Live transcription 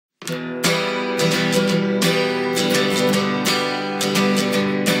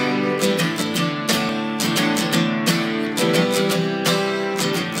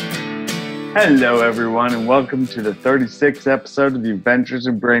Hello, everyone, and welcome to the 36th episode of the Adventures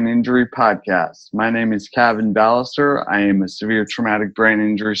in Brain Injury podcast. My name is Kevin Ballister. I am a severe traumatic brain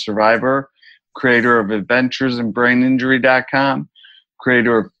injury survivor, creator of adventuresinbraininjury.com,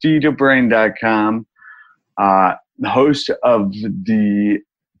 creator of feedabrain.com, the host of the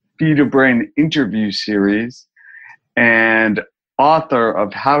Feed a Brain interview series, and author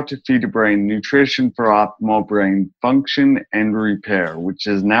of How to Feed a Brain, Nutrition for Optimal Brain Function and Repair, which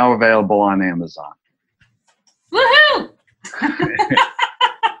is now available on Amazon. Woohoo!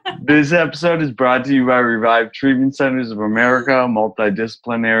 This episode is brought to you by Revive Treatment Centers of America, a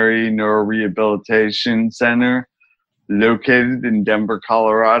multidisciplinary neurorehabilitation center located in Denver,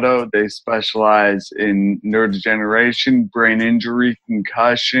 Colorado. They specialize in neurodegeneration, brain injury,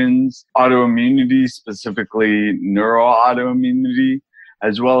 concussions, autoimmunity, specifically neuroautoimmunity,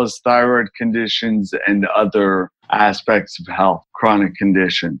 as well as thyroid conditions and other aspects of health, chronic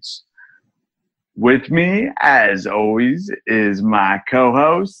conditions. With me, as always, is my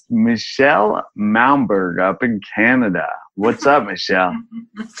co-host, Michelle Malmberg, up in Canada. What's up, Michelle?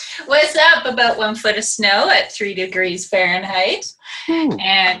 What's up? About 1 foot of snow at 3 degrees Fahrenheit. Ooh.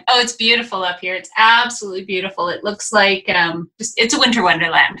 And, it's beautiful up here. It's absolutely beautiful. It looks like it's a winter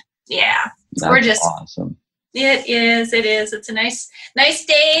wonderland. Yeah, it's gorgeous. Awesome. It is. It's a nice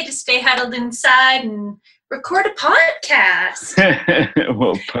day to stay huddled inside and record a podcast.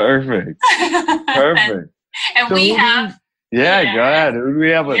 Well, perfect. And So we have... Yeah, go ahead. Who do we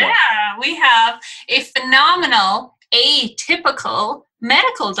have with us? Yeah, we have a phenomenal, atypical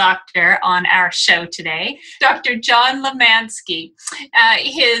medical doctor on our show today, Dr. John Lemansky.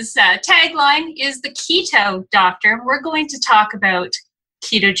 His tagline is the Keto Doctor. We're going to talk about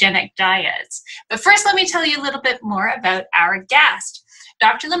ketogenic diets. But first, let me tell you a little bit more about our guest.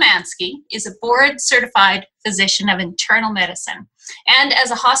 Dr. Lemansky is a board-certified physician of internal medicine, and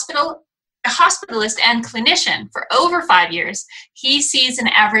as a hospitalist and clinician for over 5 years, he sees an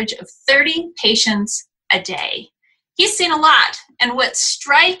average of 30 patients a day. He's seen a lot, and what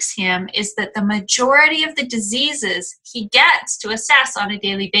strikes him is that the majority of the diseases he gets to assess on a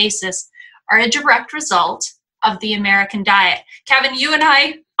daily basis are a direct result of the American diet. Kevin, you and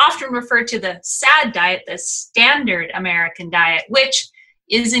I often refer to the SAD diet, the standard American diet, which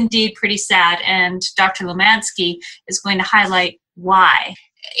is indeed pretty sad, and Dr. Lemansky is going to highlight why.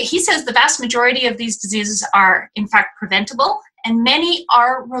 He says the vast majority of these diseases are, in fact, preventable, and many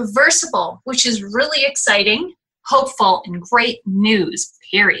are reversible, which is really exciting, hopeful, and great news,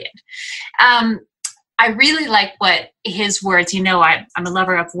 period. I really like what his words, I'm a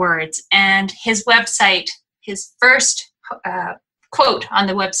lover of words, and his website, his first quote on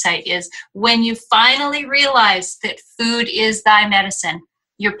the website is, "When you finally realize that food is thy medicine,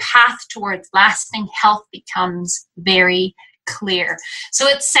 your path towards lasting health becomes very clear." So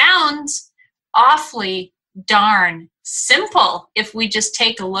it sounds awfully darn simple if we just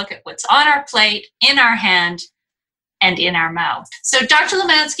take a look at what's on our plate, in our hand, and in our mouth. So Dr.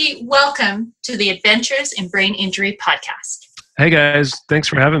 Lemansky, welcome to the Adventures in Brain Injury podcast. Hey guys, thanks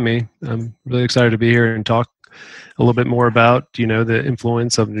for having me. I'm really excited to be here and talk a little bit more about, the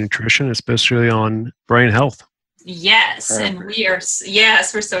influence of nutrition, especially on brain health. Yes, perfect. And we're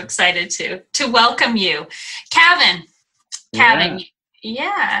so excited to welcome you. Kevin, Go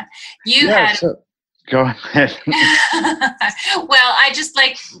ahead. Well, I just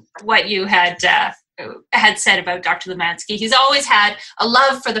like what you had said about Dr. Lemansky. He's always had a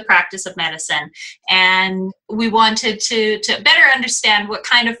love for the practice of medicine, and we wanted to better understand what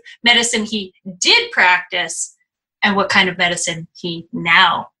kind of medicine he did practice and what kind of medicine he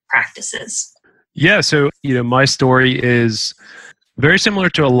now practices. Yeah, so, my story is very similar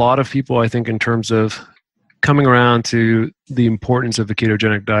to a lot of people, I think, in terms of coming around to the importance of the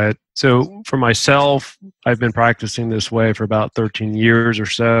ketogenic diet. So for myself, I've been practicing this way for about 13 years or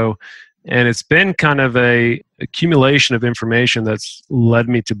so, and it's been kind of a accumulation of information that's led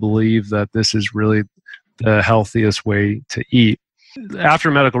me to believe that this is really the healthiest way to eat. After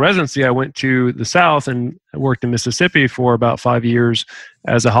medical residency, I went to the South and worked in Mississippi for about 5 years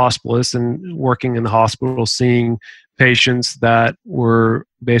as a hospitalist and working in the hospital, seeing patients that were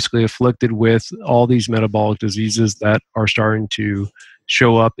basically afflicted with all these metabolic diseases that are starting to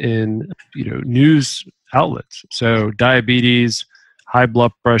show up in news outlets. So diabetes, high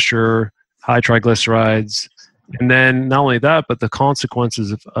blood pressure, high triglycerides, and then not only that, but the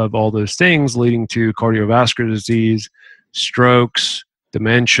consequences of all those things leading to cardiovascular disease, strokes,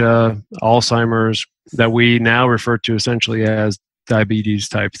 dementia, Alzheimer's, that we now refer to essentially as diabetes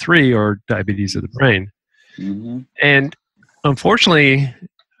type 3 or diabetes of the brain. Mm-hmm. And unfortunately,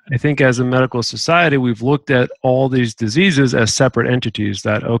 I think as a medical society, we've looked at all these diseases as separate entities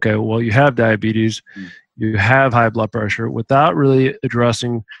that, okay, well, you have diabetes, you have high blood pressure, without really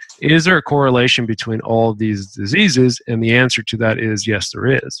addressing, is there a correlation between all of these diseases? And the answer to that is yes, there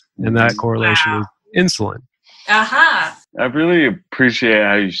is. And that correlation is insulin. Aha. I really appreciate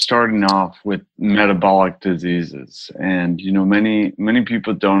how you're starting off with metabolic diseases. And, many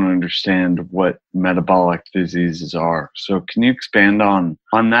people don't understand what metabolic diseases are. So can you expand on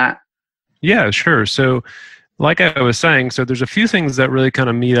that? Yeah, sure. So like I was saying, so there's a few things that really kind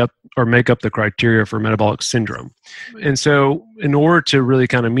of meet up or make up the criteria for metabolic syndrome. And so in order to really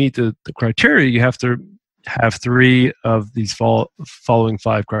kind of meet the criteria, you have to have three of these following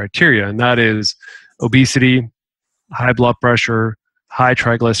five criteria. And that is obesity, high blood pressure, high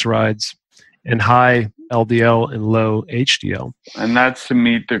triglycerides, and high LDL and low HDL. And that's to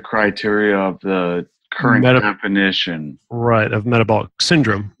meet the criteria of the current definition. Right, of metabolic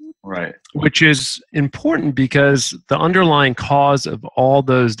syndrome. Right. Which is important because the underlying cause of all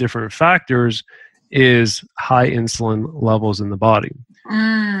those different factors is high insulin levels in the body.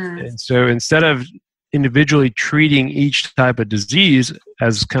 And so instead of individually treating each type of disease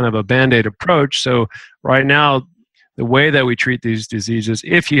as kind of a Band-Aid approach, so right now, the way that we treat these diseases,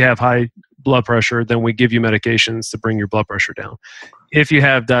 if you have high blood pressure, then we give you medications to bring your blood pressure down. If you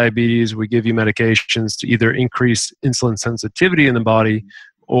have diabetes, we give you medications to either increase insulin sensitivity in the body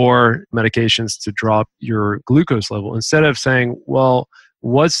or medications to drop your glucose level. Instead of saying, well,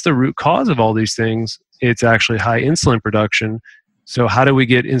 what's the root cause of all these things? It's actually high insulin production. So how do we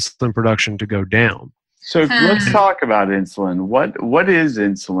get insulin production to go down? So let's talk about insulin. What is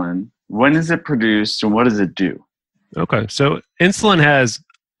insulin? When is it produced and what does it do? Okay, so insulin has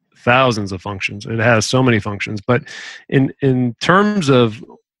thousands of functions. It has so many functions, but in terms of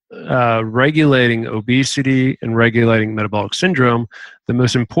regulating obesity and regulating metabolic syndrome, the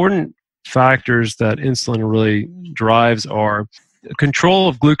most important factors that insulin really drives are control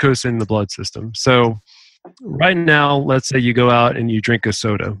of glucose in the blood system. So right now, let's say you go out and you drink a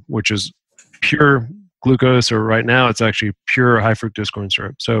soda, which is pure glucose, or right now it's actually pure high fructose corn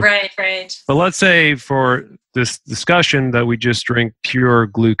syrup. So right. But let's say for this discussion that we just drink pure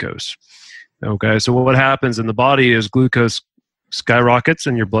glucose. Okay, so what happens in the body is glucose skyrockets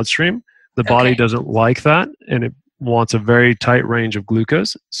in your bloodstream. The body doesn't like that, and it wants a very tight range of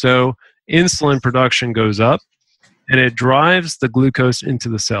glucose. So insulin production goes up, and it drives the glucose into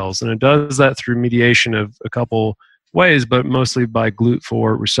the cells. And it does that through mediation of a couple ways, but mostly by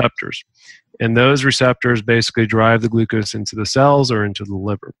GLUT4 receptors. And those receptors basically drive the glucose into the cells or into the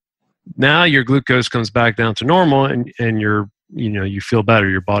liver. Now your glucose comes back down to normal, and you feel better.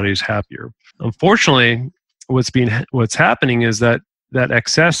 Your body is happier. Unfortunately, what's happening is that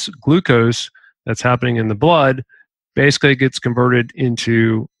excess glucose that's happening in the blood basically gets converted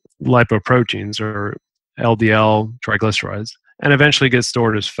into lipoproteins or LDL triglycerides, and eventually gets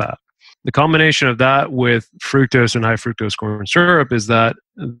stored as fat. The combination of that with fructose and high fructose corn syrup is that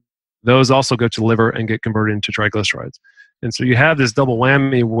those also go to the liver and get converted into triglycerides. And so you have this double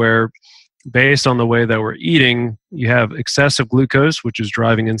whammy where, based on the way that we're eating, you have excessive glucose, which is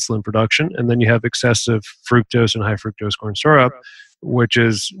driving insulin production, and then you have excessive fructose and high fructose corn syrup, which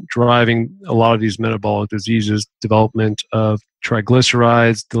is driving a lot of these metabolic diseases, development of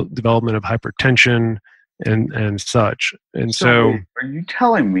triglycerides, development of hypertension, and such. And so are you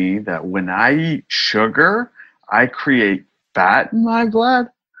telling me that when I eat sugar, I create fat in my blood?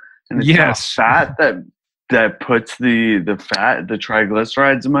 And it's not fat that puts the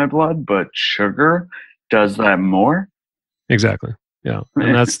triglycerides in my blood, but sugar does that more? Exactly. Yeah.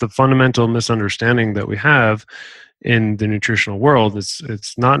 And that's the fundamental misunderstanding that we have in the nutritional world.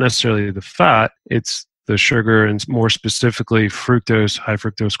 It's not necessarily the fat, it's the sugar, and more specifically fructose, high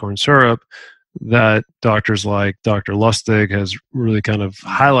fructose corn syrup, that doctors like Dr. Lustig has really kind of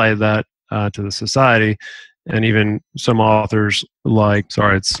highlighted that to the society. And even some authors like,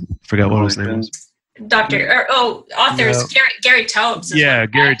 forgot what his name is. Authors, Gary Taubes.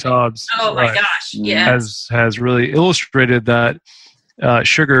 Gary Taubes. Oh my gosh, yeah. Has really illustrated that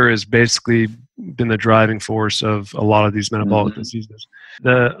sugar has basically been the driving force of a lot of these metabolic diseases.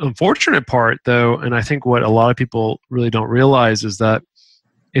 The unfortunate part, though, and I think what a lot of people really don't realize, is that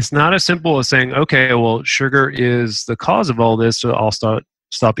it's not as simple as saying, okay, well, sugar is the cause of all this, so I'll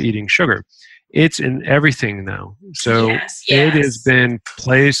stop eating sugar. It's in everything now. So it has been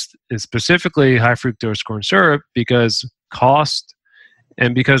placed in specifically high fructose corn syrup because cost,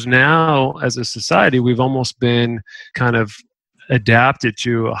 and because now as a society, we've almost been kind of adapted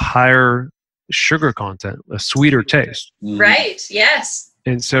to a higher sugar content, a sweeter taste. Right, yes.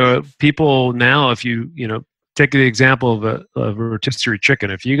 And so people now, if you take the example of a rotisserie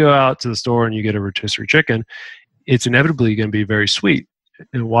chicken. If you go out to the store and you get a rotisserie chicken, it's inevitably going to be very sweet.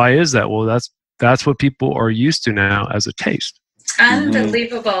 And why is that? Well, that's what people are used to now as a taste.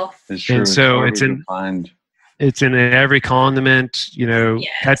 Unbelievable. It's true. And so it's in every condiment,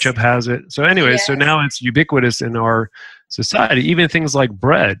 ketchup has it. So anyway, so now it's ubiquitous in our society, even things like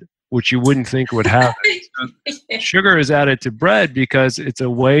bread, which you wouldn't think would have it. So sugar is added to bread because it's a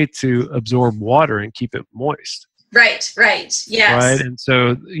way to absorb water and keep it moist. Right, yes. Right, and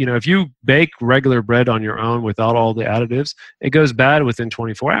so, if you bake regular bread on your own without all the additives, it goes bad within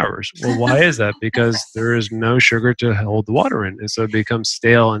 24 hours. Well, why is that? Because there is no sugar to hold the water in, and so it becomes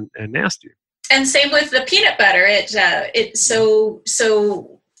stale and nasty. And same with the peanut butter. It so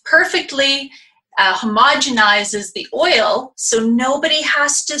perfectly homogenizes the oil, so nobody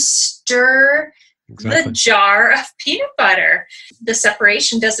has to stir the jar of peanut butter. The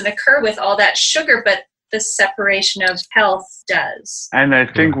separation doesn't occur with all that sugar, but the separation of health does. And I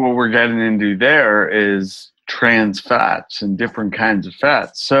think what we're getting into there is trans fats and different kinds of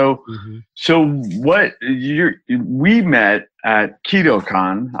fats. So, we met at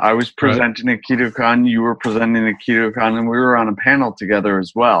KetoCon. I was presenting at KetoCon. You were presenting at KetoCon, and we were on a panel together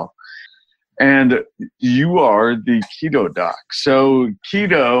as well. And you are the keto doc. So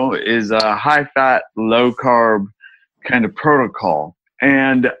keto is a high-fat, low-carb kind of protocol.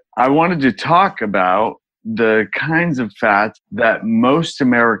 And I wanted to talk about the kinds of fats that most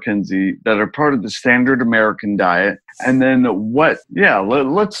Americans eat that are part of the standard American diet. And then let's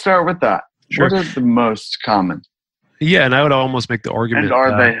start with that. Sure. What are the most common? Yeah, and I would almost make the argument. And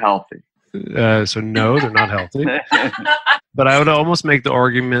are they healthy? So no, they're not healthy. But I would almost make the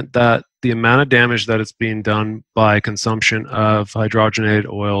argument that the amount of damage that it's being done by consumption of hydrogenated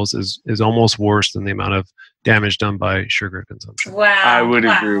oils is almost worse than the amount of damage done by sugar consumption. Wow. I would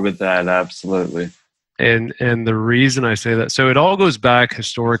agree with that, absolutely. And the reason I say that, so it all goes back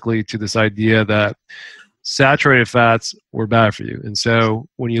historically to this idea that saturated fats were bad for you. And so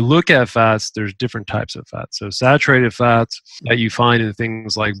when you look at fats, there's different types of fats. So saturated fats that you find in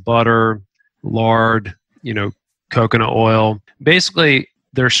things like butter, lard, coconut oil, basically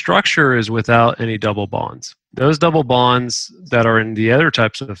their structure is without any double bonds. Those double bonds that are in the other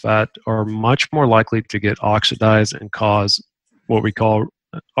types of fat are much more likely to get oxidized and cause what we call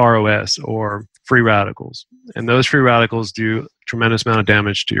ROS, or free radicals. And those free radicals do a tremendous amount of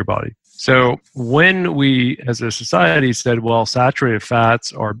damage to your body. So when we, as a society, said, well, saturated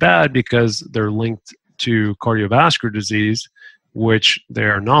fats are bad because they're linked to cardiovascular disease, which they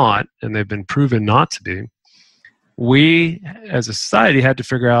are not, and they've been proven not to be, we, as a society, had to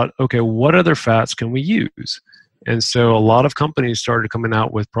figure out, okay, what other fats can we use? And so a lot of companies started coming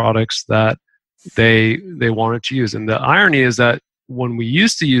out with products that they wanted to use. And the irony is that when we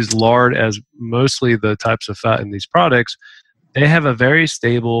used to use lard as mostly the types of fat in these products, they have a very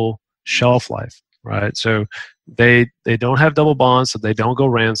stable shelf life, right? So they don't have double bonds, so they don't go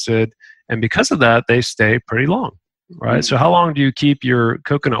rancid. And because of that, they stay pretty long, right? Mm-hmm. So how long do you keep your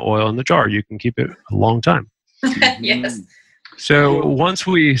coconut oil in the jar? You can keep it a long time. Yes. So once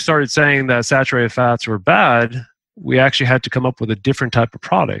we started saying that saturated fats were bad, we actually had to come up with a different type of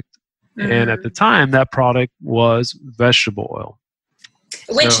product. Mm-hmm. And at the time, that product was vegetable oil.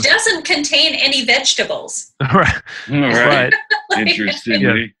 Which doesn't contain any vegetables. Right. Right.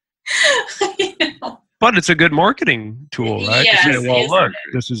 Interestingly. But it's a good marketing tool, right? Yes, to say, well, look,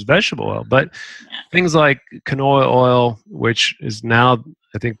 this is vegetable oil. But things like canola oil, which is now,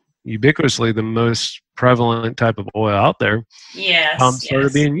 I think, ubiquitously the most prevalent type of oil out there,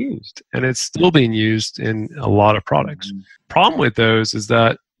 started being used. And it's still being used in a lot of products. Problem with those is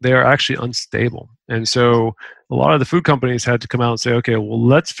that they are actually unstable. And so a lot of the food companies had to come out and say, okay, well,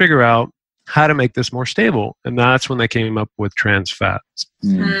 let's figure out how to make this more stable. And that's when they came up with trans fats.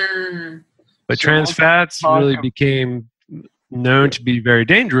 But trans fats really became known to be very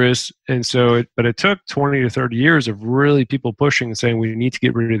dangerous. And so it took 20 to 30 years of really people pushing and saying we need to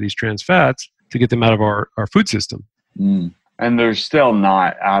get rid of these trans fats to get them out of our food system. And they're still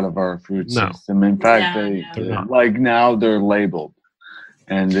not out of our food system. In fact, like now they're labeled.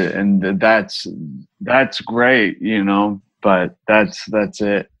 And that's great, but that's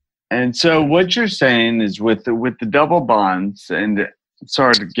it. And so what you're saying is with the double bonds, and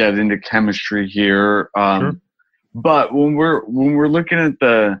sorry to get into chemistry here, sure. But when we're looking at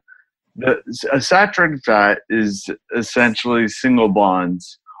a saturated fat is essentially single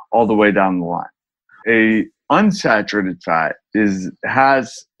bonds all the way down the line. A unsaturated fat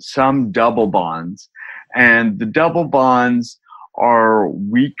has some double bonds, and the double bonds are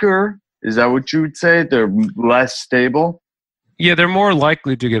weaker. Is that what you would say? They're less stable? Yeah, they're more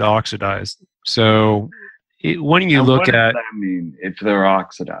likely to get oxidized. So when you And look what does at, that mean if they're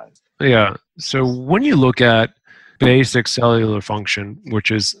oxidized? yeah, so when you look at basic cellular function,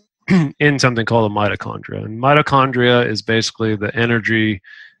 which is in something called a mitochondria, and mitochondria is basically the energy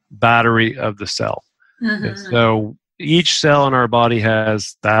battery of the cell. And so each cell in our body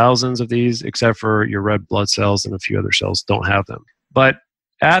has thousands of these, except for your red blood cells, and a few other cells don't have them. But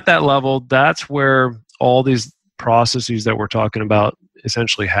at that level, that's where all these processes that we're talking about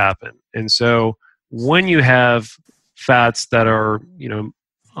essentially happen. And so when you have fats that are,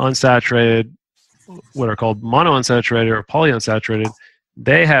 unsaturated, what are called monounsaturated or polyunsaturated,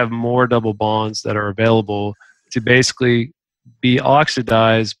 they have more double bonds that are available to basically be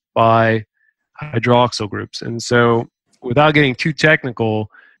oxidized by hydroxyl groups. And so without getting too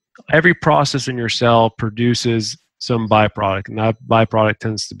technical, every process in your cell produces some byproduct, and that byproduct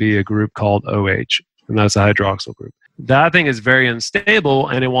tends to be a group called OH, and that's a hydroxyl group. That thing is very unstable,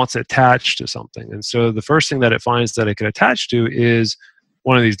 and it wants to attach to something. And so the first thing that it finds that it can attach to is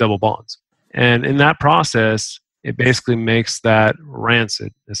one of these double bonds. And in that process, it basically makes that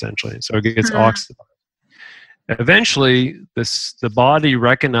rancid, essentially. So it gets oxidized. Eventually, the body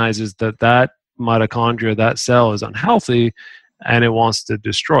recognizes that mitochondria, that cell, is unhealthy, and it wants to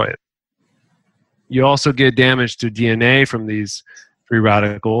destroy it. You also get damage to DNA from these free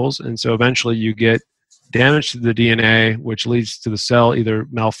radicals, and so eventually you get damage to the DNA, which leads to the cell either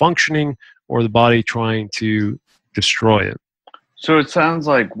malfunctioning or the body trying to destroy it. So it sounds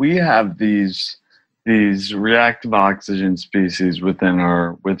like we have these reactive oxygen species within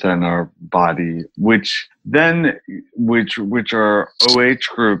our body, which are OH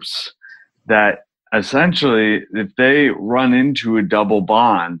groups that essentially, if they run into a double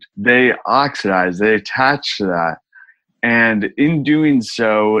bond, they oxidize, they attach to that, and in doing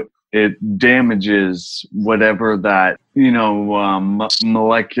so, it damages whatever that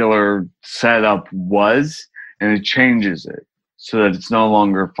molecular setup was, and it changes it so that it's no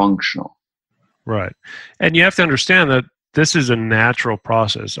longer functional. Right. And you have to understand that this is a natural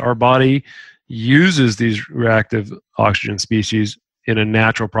process. Our body uses these reactive oxygen species in a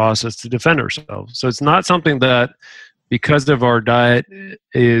natural process to defend ourselves. So it's not something that, because of our diet,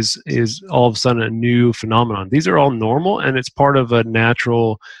 is all of a sudden a new phenomenon. These are all normal, and it's part of a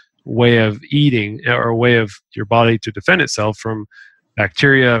natural way of eating, or a way of your body to defend itself from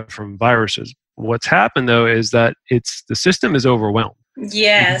bacteria, from viruses. What's happened, though, is that the system is overwhelmed.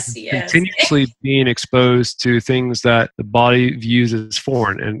 Yes. Continuously being exposed to things that the body views as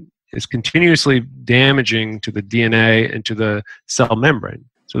foreign, and is continuously damaging to the DNA and to the cell membrane.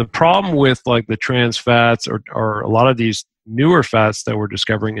 So the problem with like the trans fats or a lot of these newer fats that we're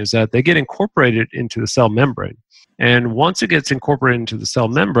discovering is that they get incorporated into the cell membrane. And once it gets incorporated into the cell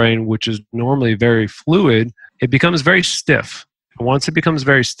membrane, which is normally very fluid, it becomes very stiff. And once it becomes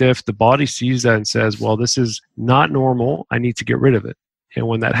very stiff, the body sees that and says, well, this is not normal. I need to get rid of it. And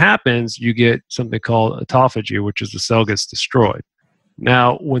when that happens, you get something called autophagy, which is the cell gets destroyed.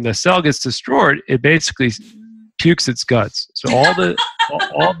 Now, when the cell gets destroyed, it basically pukes its guts. So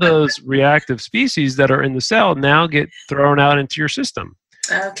all those reactive species that are in the cell now get thrown out into your system.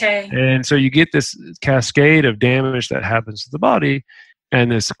 Okay. And so you get this cascade of damage that happens to the body,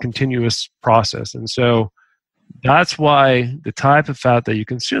 and this continuous process. And so that's why the type of fat that you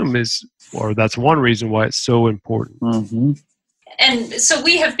consume that's one reason why it's so important. Mm-hmm. And so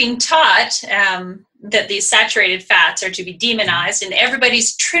we have been taught that these saturated fats are to be demonized, and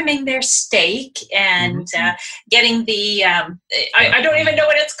everybody's trimming their steak and getting the, I don't even know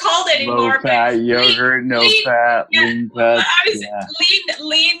what it's called anymore. Low fat yogurt, lean fat. Lean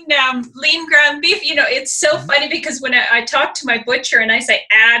ground beef. It's so funny because when I talk to my butcher and I say,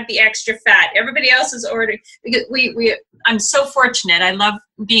 add the extra fat, everybody else is ordering, because I'm so fortunate. I love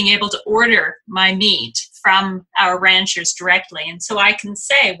being able to order my meat from our ranchers directly. And so I can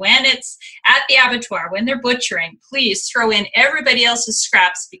say, when it's at the abattoir, when they're butchering, please throw in everybody else's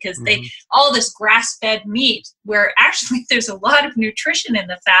scraps, because all this grass-fed meat, where actually there's a lot of nutrition in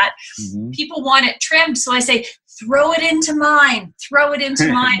the fat, people want it trimmed. So I say, throw it into mine. Nice.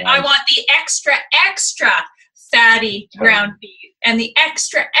 I want the extra fatty ground beef, and the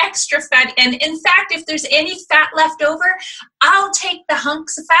extra fatty. And in fact, if there's any fat left over, I'll take the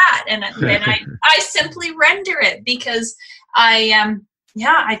hunks of fat, and then I simply render it, because I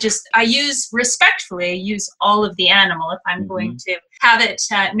use all of the animal. If I'm going to have it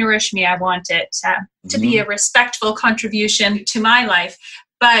nourish me, I want it to be a respectful contribution to my life.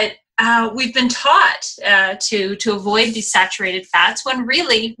 But we've been taught to avoid these saturated fats, when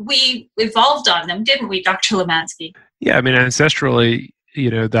really we evolved on them, didn't we, Dr. Lemansky? Yeah, I mean, ancestrally,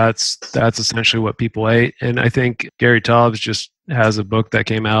 that's essentially what people ate. And I think Gary Taubes just has a book that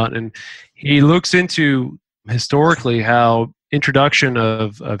came out, and he looks into historically how introduction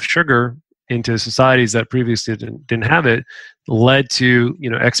of sugar into societies that previously didn't have it led to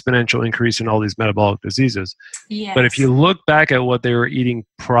exponential increase in all these metabolic diseases. Yes. But if you look back at what they were eating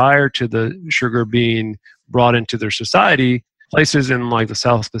prior to the sugar being brought into their society, places in like the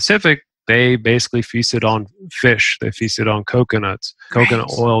South Pacific, they basically feasted on fish. They feasted on coconut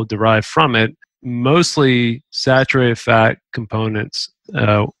oil derived from it, mostly saturated fat components,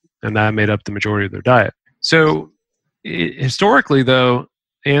 and that made up the majority of their diet. So historically, though,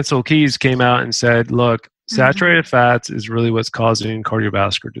 Ansel Keys came out and said, look, saturated fats is really what's causing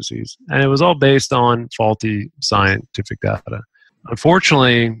cardiovascular disease. And it was all based on faulty scientific data.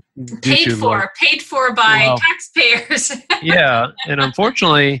 Unfortunately, paid for by taxpayers. Yeah. And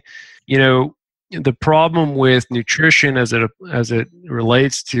unfortunately, the problem with nutrition as it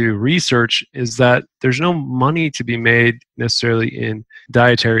relates to research is that there's no money to be made necessarily in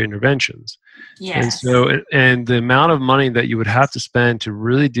dietary interventions. Yes. And the amount of money that you would have to spend to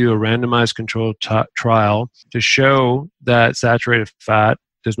really do a randomized controlled trial to show that saturated fat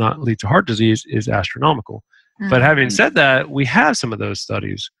does not lead to heart disease is astronomical. But having said that, we have some of those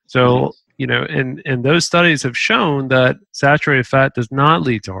studies. So, and those studies have shown that saturated fat does not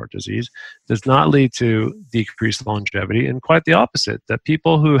lead to heart disease, does not lead to decreased longevity, and quite the opposite, that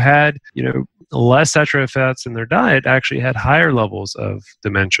people who had, less saturated fats in their diet actually had higher levels of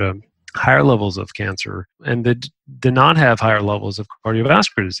dementia, higher levels of cancer, and did not have higher levels of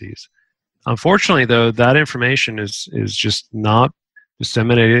cardiovascular disease. Unfortunately, though, that information is just not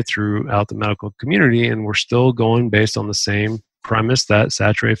disseminated throughout the medical community, and we're still going based on the same premise that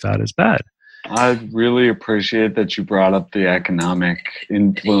saturated fat is bad. I really appreciate that you brought up the economic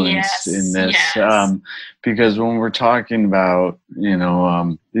influence in this, because when we're talking about,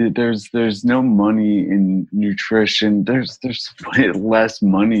 there's no money in nutrition. There's way less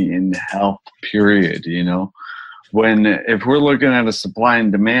money in health, period. If we're looking at a supply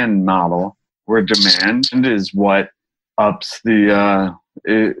and demand model, where demand is what ups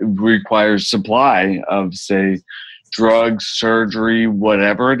it requires supply of, say, drugs, surgery,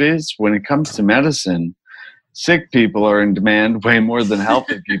 whatever it is. When it comes to medicine, sick people are in demand way more than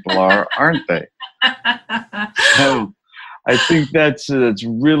healthy people are, aren't they? So I think that's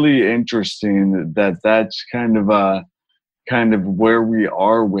really interesting. That's kind of where we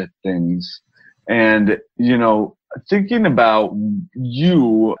are with things. And thinking about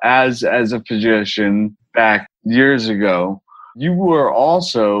you as a physician back years ago, you were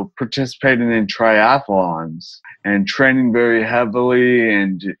also participating in triathlons and training very heavily,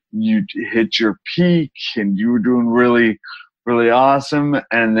 and you hit your peak and you were doing really, really awesome.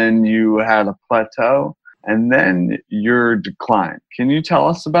 And then you had a plateau and then your decline. Can you tell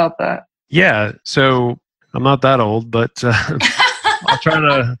us about that? Yeah. So I'm not that old, but I'll try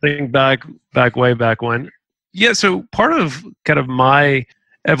to think back way back when. Yeah. So part of kind of my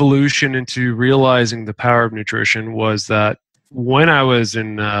evolution into realizing the power of nutrition was that when I was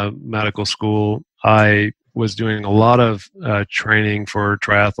in medical school, I was doing a lot of training for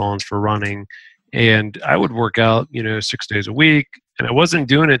triathlons, for running, and I would work out, 6 days a week. And I wasn't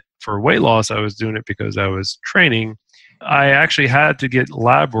doing it for weight loss. I was doing it because I was training. I actually had to get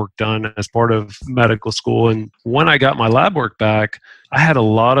lab work done as part of medical school. And when I got my lab work back, I had a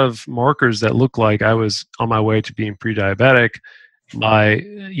lot of markers that looked like I was on my way to being pre-diabetic. My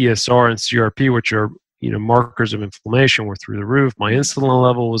ESR and CRP, which are markers of inflammation, were through the roof. My insulin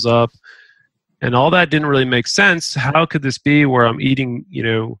level was up, and all that didn't really make sense. How could this be where I'm eating,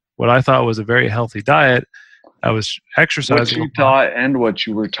 what I thought was a very healthy diet? I was exercising. What you thought and what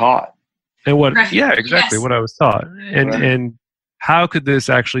you were taught. And what, yeah, exactly what I was taught. And how could this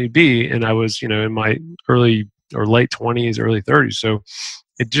actually be? And I was, in my early or late 20s, early 30s. So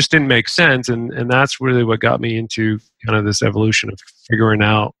it just didn't make sense. And that's really what got me into kind of this evolution of figuring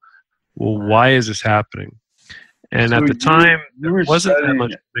out, well, why is this happening? And so at the time, there wasn't that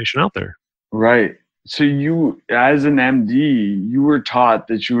much information out there. Right. So you, as an MD, you were taught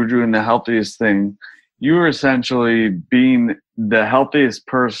that you were doing the healthiest thing. You were essentially being the healthiest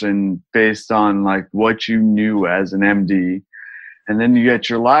person based on like what you knew as an MD. And then you get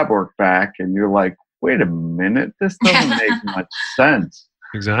your lab work back and you're like, wait a minute, this doesn't make much sense.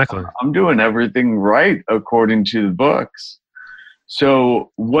 Exactly. I'm doing everything right according to the books.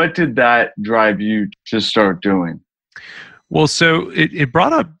 So what did that drive you to start doing? Well, so it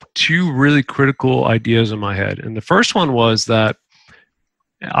brought up two really critical ideas in my head. And the first one was that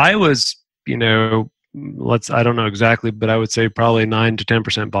I was, I don't know exactly, but I would say probably 9 to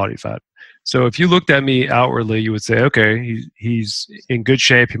 10% body fat. So if you looked at me outwardly, you would say, okay, he's in good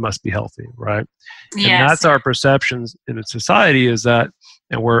shape. He must be healthy, right? Yes. And that's our perceptions in a society, is that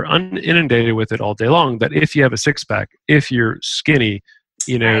and we're inundated with it all day long, that if you have a six-pack, if you're skinny,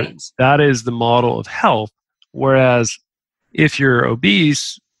 that is the model of health. Whereas if you're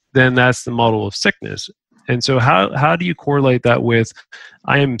obese, then that's the model of sickness. And so how do you correlate that with,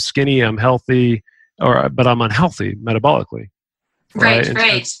 I am skinny, I'm healthy, but I'm unhealthy metabolically? Right.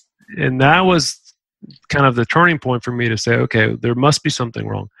 And that was kind of the turning point for me to say, okay, there must be something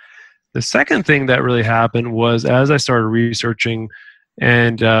wrong. The second thing that really happened was, as I started researching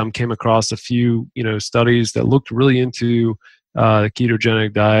and came across a few studies that looked really into the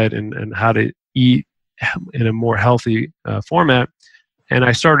ketogenic diet and how to eat in a more healthy format, and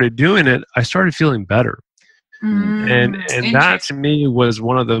I started doing it, I started feeling better. And that to me was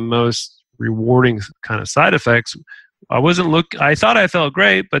one of the most rewarding kind of side effects. I thought I felt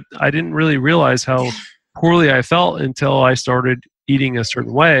great, but I didn't really realize how poorly I felt until I started eating a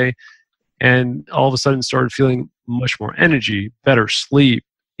certain way, and all of a sudden started feeling much more energy, better sleep,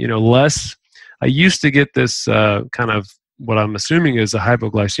 less. I used to get this kind of what I'm assuming is a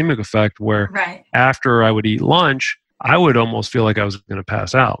hypoglycemic effect, where after I would eat lunch, I would almost feel like I was going to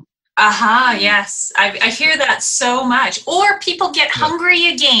pass out. Yes. I hear that so much. Or people get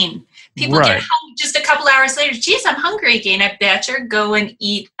hungry again. People get hungry just a couple hours later. Geez, I'm hungry again. I better go and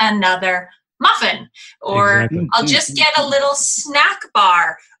eat another muffin. Or I'll just get a little snack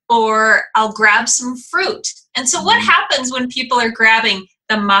bar. Or I'll grab some fruit. And so what happens when people are grabbing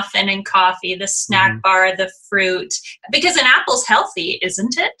the muffin and coffee, the snack bar, the fruit? Because an apple's healthy,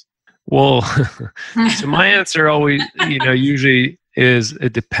 isn't it? Well, so my answer always, usually is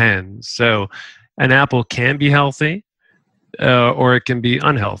it depends. So an apple can be healthy or it can be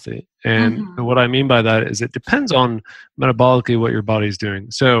unhealthy. And what I mean by that is it depends on metabolically what your body's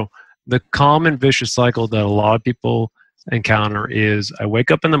doing. So the common vicious cycle that a lot of people encounter is, I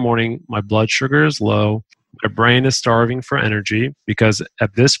wake up in the morning, my blood sugar is low, my brain is starving for energy, because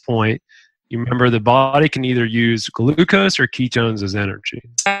at this point, you remember the body can either use glucose or ketones as energy.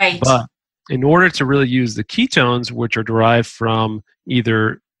 Right. But in order to really use the ketones, which are derived from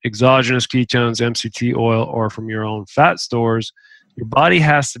either exogenous ketones, MCT oil, or from your own fat stores, your body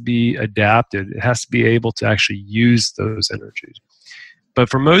has to be adapted. It has to be able to actually use those energies. But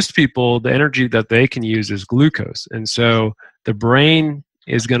for most people, the energy that they can use is glucose. And so the brain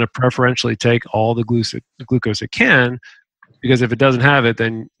is going to preferentially take all the glucose it can, because if it doesn't have it,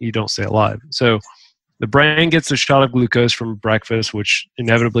 then you don't stay alive. So the brain gets a shot of glucose from breakfast, which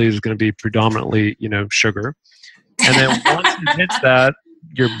inevitably is going to be predominantly, sugar. And then once it hits that,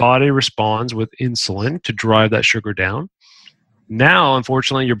 your body responds with insulin to drive that sugar down. Now,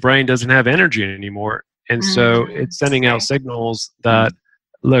 unfortunately, your brain doesn't have energy anymore. And so it's sending out signals that,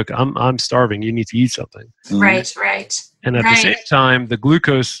 look, I'm starving. You need to eat something. Right. And at the same time, the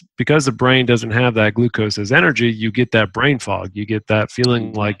glucose, because the brain doesn't have that glucose as energy, you get that brain fog. You get that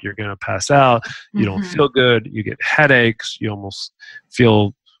feeling like you're going to pass out. You don't feel good. You get headaches. You almost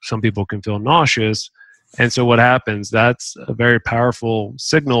feel, some people can feel nauseous. And so what happens, that's a very powerful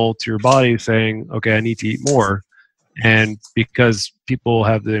signal to your body saying, okay, I need to eat more. And because people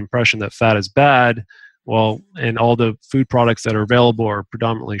have the impression that fat is bad, well, and all the food products that are available are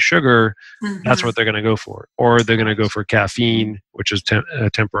predominantly sugar, that's what they're going to go for. Or they're going to go for caffeine, which is a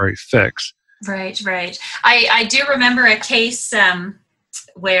temporary fix. Right. I do remember a case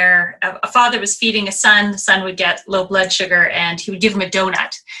where a father was feeding a son. The son would get low blood sugar and he would give him a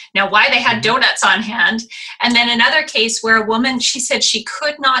donut. Now, why they had donuts on hand. And then another case where a woman, she said she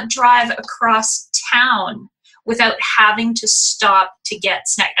could not drive across town without having to stop to get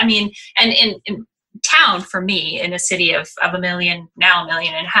snack. I mean, and in town for me, in a city of 1 million, now 1.5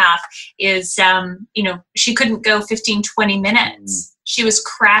 million, is, she couldn't go 15, 20 minutes. She was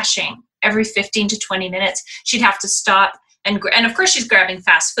crashing every 15 to 20 minutes. She'd have to stop. And of course, she's grabbing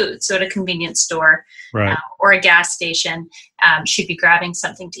fast food. So at a convenience store or a gas station, she'd be grabbing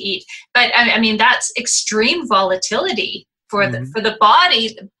something to eat. But I mean, that's extreme volatility for the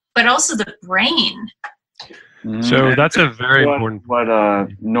body, but also the brain. So that's a very important. What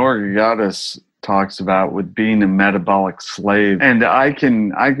Nora Gaddis talks about with being a metabolic slave, and I can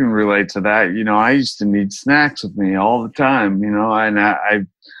relate to that. I used to need snacks with me all the time. And I've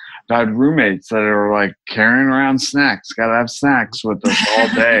had roommates that are like carrying around snacks. Got to have snacks with us all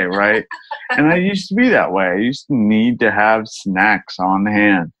day, right? And I used to be that way. I used to need to have snacks on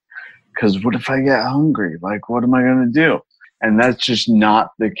hand, because what if I get hungry? Like, what am I going to do? And that's just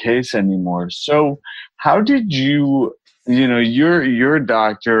not the case anymore. So how did you're a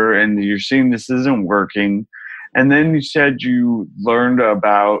doctor and you're seeing this isn't working. And then you said you learned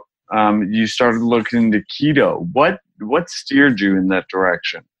about, you started looking into keto. What steered you in that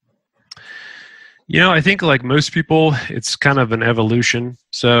direction? I think like most people, it's kind of an evolution.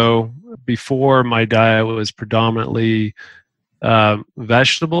 So before, my diet was predominantly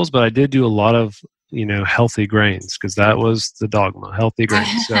vegetables, but I did do a lot of, healthy grains, because that was the dogma, healthy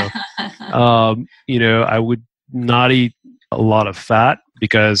grains. So, I would not eat a lot of fat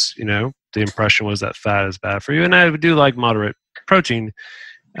because, the impression was that fat is bad for you. And I would do like moderate protein.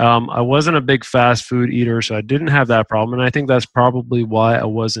 I wasn't a big fast food eater, so I didn't have that problem. And I think that's probably why I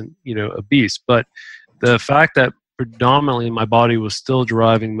wasn't, obese. But the fact that predominantly my body was still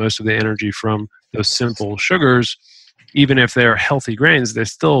deriving most of the energy from those simple sugars, even if they're healthy grains, they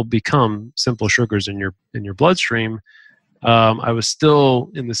still become simple sugars in your bloodstream. I was still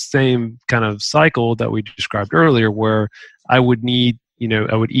in the same kind of cycle that we described earlier, where I would need,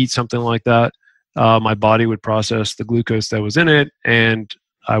 I would eat something like that. My body would process the glucose that was in it, and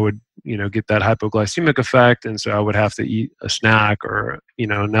I would, get that hypoglycemic effect. And so I would have to eat a snack or,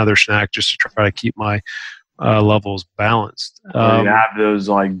 another snack just to try to keep my levels balanced. Or you have those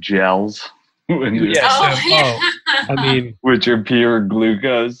like gels. I mean, with your pure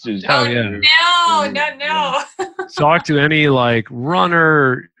glucose. No. Talk to any like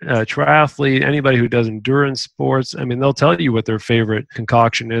runner, triathlete, anybody who does endurance sports. I mean, they'll tell you what their favorite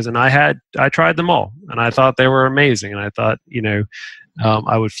concoction is. And I tried them all, and I thought they were amazing. And I thought,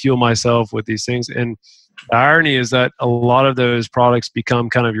 I would fuel myself with these things. And the irony is that a lot of those products become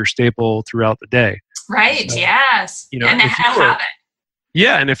kind of your staple throughout the day. Right. Yes.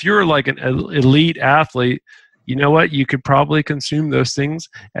 And if you're like an elite athlete, you know what? You could probably consume those things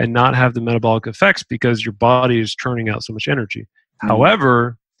and not have the metabolic effects because your body is churning out so much energy. Mm-hmm.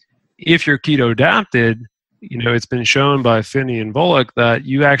 However, if you're keto adapted, it's been shown by Finney and Volek that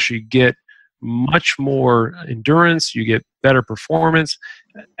you actually get much more endurance, you get better performance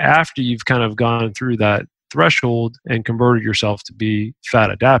after you've kind of gone through that threshold and converted yourself to be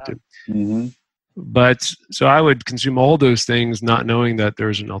fat adapted. Mm-hmm. But so I would consume all those things not knowing that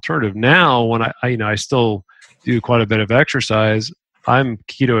there's an alternative. Now, when I still do quite a bit of exercise, I'm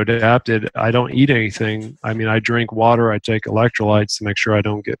keto adapted. I don't eat anything. I mean, I drink water, I take electrolytes to make sure I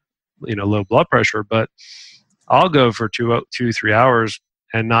don't get, low blood pressure, but I'll go for 2-3 hours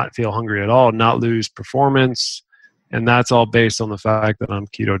and not feel hungry at all, not lose performance. And that's all based on the fact that I'm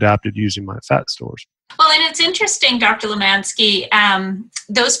keto adapted using my fat stores. Well, and it's interesting, Dr. Lemansky,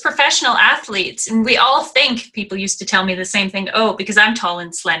 those professional athletes, and we all think, people used to tell me the same thing, because I'm tall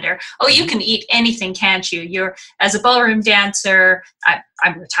and slender, you can eat anything, can't you? You're, as a ballroom dancer,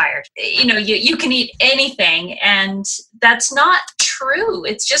 I'm retired. You can eat anything, and that's not true.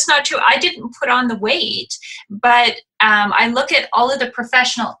 It's just not true. I didn't put on the weight, but I look at all of the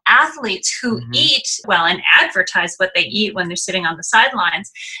professional athletes who eat well and advertise what they eat when they're sitting on the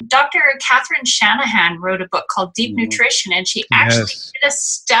sidelines. Dr. Catherine Shanahan wrote a book called Deep Nutrition, and she actually did a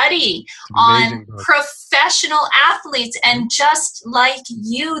study on professional athletes, and just like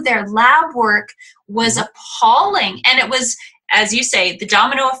you, their lab work was appalling. And it was, as you say, the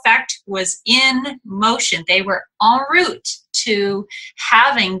domino effect was in motion. They were en route to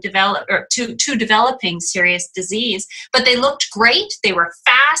developing serious disease, but they looked great. They were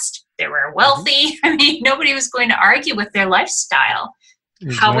fast. They were wealthy. I mean, nobody was going to argue with their lifestyle.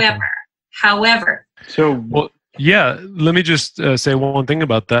 Exactly. However. Let me just say one thing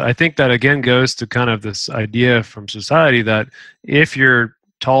about that. I think that again goes to kind of this idea from society that if you're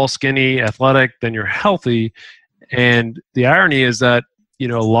tall, skinny, athletic, then you're healthy. And the irony is that, a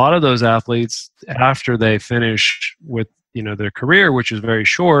lot of those athletes, after they finish with, their career, which is very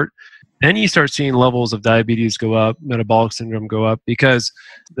short, then you start seeing levels of diabetes go up, metabolic syndrome go up, because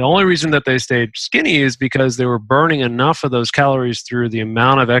the only reason that they stayed skinny is because they were burning enough of those calories through the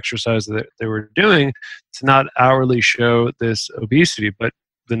amount of exercise that they were doing to not hourly show this obesity. But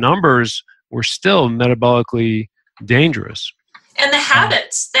the numbers were still metabolically dangerous. And the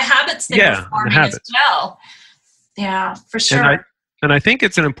habits they were forming as well. Yeah, for sure. And I think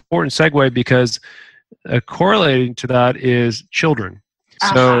it's an important segue because correlating to that is children.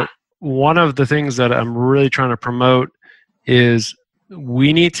 So one of the things that I'm really trying to promote is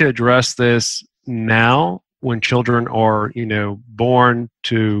we need to address this now when children are, born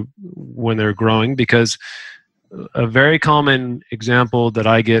to when they're growing, because a very common example that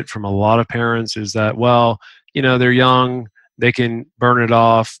I get from a lot of parents is that, they're young, they can burn it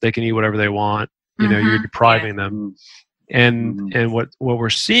off, they can eat whatever they want, you're depriving them. And what we're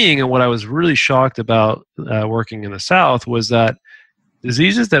seeing, and what I was really shocked about working in the South, was that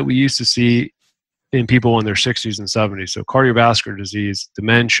diseases that we used to see in people in their 60s and 70s, so cardiovascular disease,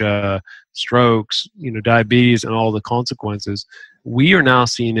 dementia, strokes, diabetes, and all the consequences, we are now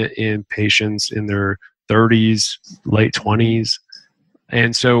seeing it in patients in their 30s, late 20s.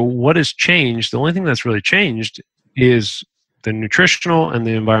 And so what has changed, the only thing that's really changed is the nutritional and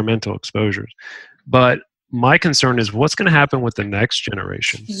the environmental exposures. But my concern is what's going to happen with the next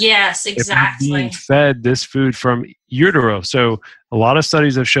generation. Yes, exactly. If you're being fed this food from utero. So a lot of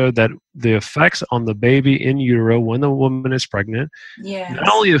studies have showed that the effects on the baby in utero when the woman is pregnant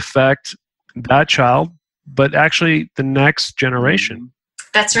not only affect that child, but actually the next generation.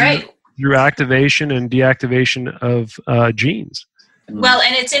 That's right. Through activation and deactivation of genes. Well,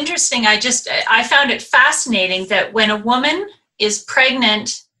 and it's interesting. I found it fascinating that when a woman is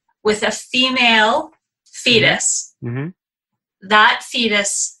pregnant with a female fetus, that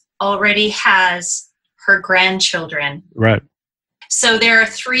fetus already has her grandchildren. Right. So there are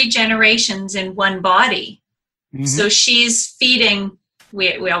 3 generations in one body. So she's feeding,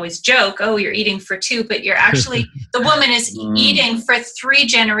 we always joke, oh, you're eating for 2, but you're actually, the woman is eating for 3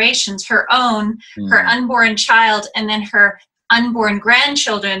 generations, her own, her unborn child, and then her unborn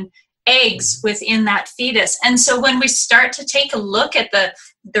grandchildren, eggs within that fetus. And so when we start to take a look at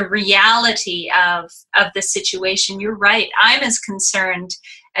the reality of the situation, you're right. I'm as concerned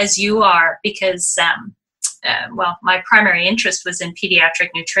as you are because, well, my primary interest was in pediatric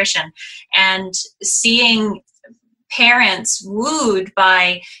nutrition, and seeing parents wooed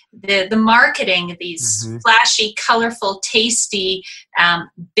by the marketing, these flashy, colorful, tasty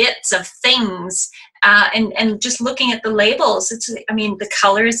bits of things, and just looking at the labels, the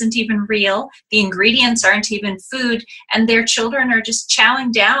color isn't even real, the ingredients aren't even food, and their children are just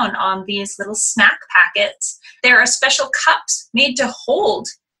chowing down on these little snack packets. There are special cups made to hold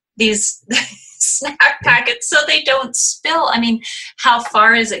these snack packets so they don't spill. I mean, how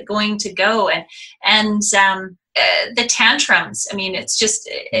far is it going to go? And the tantrums. I mean, it's just,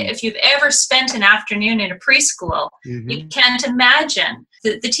 if you've ever spent an afternoon in a preschool, you can't imagine.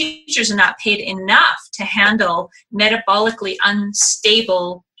 The teachers are not paid enough to handle metabolically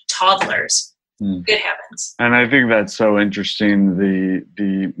unstable toddlers. Good heavens. And I think that's so interesting,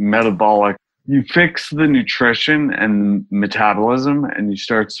 the metabolic. You fix the nutrition and metabolism, and you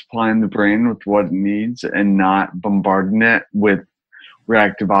start supplying the brain with what it needs and not bombarding it with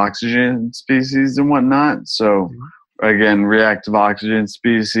reactive oxygen species and whatnot. So again, reactive oxygen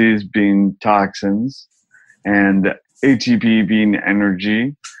species being toxins and ATP being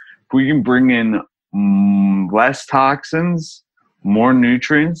energy. If we can bring in less toxins, more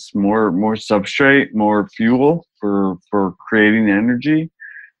nutrients, more substrate, more fuel for creating energy,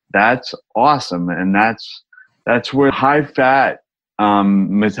 that's awesome. And that's where high fat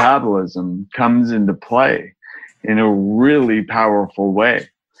metabolism comes into play in a really powerful way.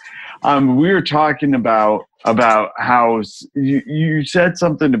 We were talking about how you said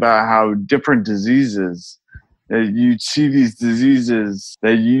something about how different diseases, you'd see these diseases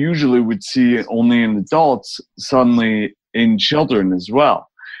that you usually would see only in adults, suddenly in children as well.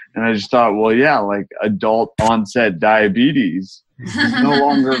 And I just thought, well, yeah, like adult onset diabetes is no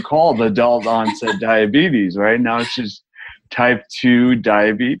longer called adult onset diabetes, right? Now it's just type 2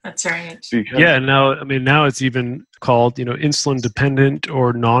 diabetes. That's right. Now it's even called, insulin dependent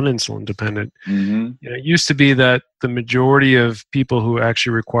or non-insulin dependent. It used to be that the majority of people who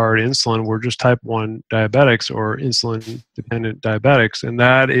actually required insulin were just type 1 diabetics or insulin dependent diabetics. And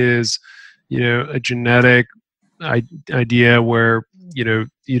that is, a genetic idea where,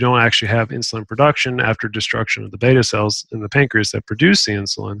 you don't actually have insulin production after destruction of the beta cells in the pancreas that produce the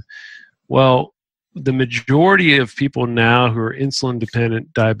insulin. Well, the majority of people now who are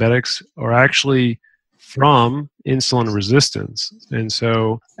insulin-dependent diabetics are actually from insulin resistance. And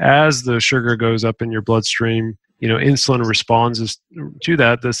so as the sugar goes up in your bloodstream, insulin responds to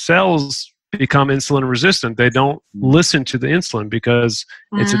that. The cells become insulin resistant. They don't listen to the insulin because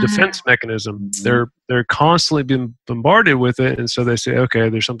it's a defense mechanism. They're constantly being bombarded with it, and so they say, okay,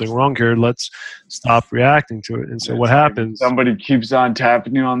 there's something wrong here, let's stop reacting to it. And so what happens, somebody keeps on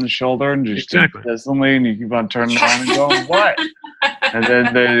tapping you on the shoulder and just consistently, and you keep on turning around and going, what? And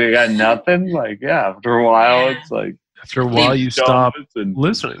then they got nothing. After a while it's like, after a while, you stop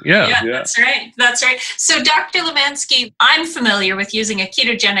listening. Yeah, that's right. That's right. So, Dr. Lemansky, I'm familiar with using a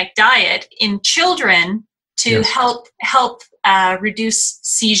ketogenic diet in children to help reduce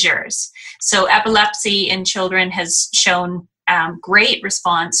seizures. So, epilepsy in children has shown great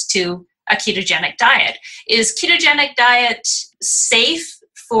response to a ketogenic diet. Is ketogenic diet safe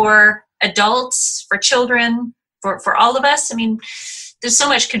for adults, for children, for all of us? I mean, there's so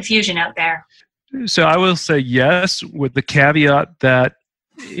much confusion out there. So I will say yes, with the caveat that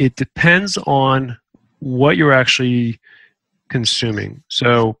it depends on what you're actually consuming.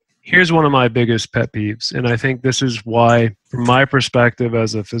 So here's one of my biggest pet peeves, and I think this is why, from my perspective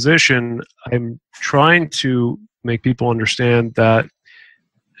as a physician, I'm trying to make people understand that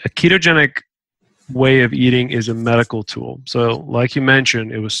a ketogenic way of eating is a medical tool. So like you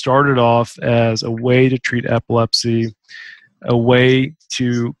mentioned, it was started off as a way to treat epilepsy, a way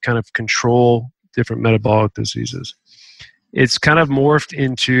to kind of control different metabolic diseases. It's kind of morphed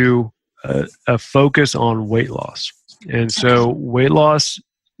into a focus on weight loss. And so weight loss,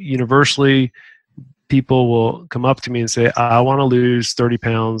 universally, people will come up to me and say, I want to lose 30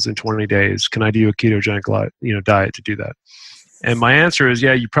 pounds in 20 days. Can I do a ketogenic diet to do that? And my answer is,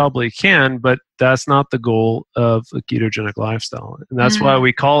 yeah, you probably can, but that's not the goal of a ketogenic lifestyle. And that's why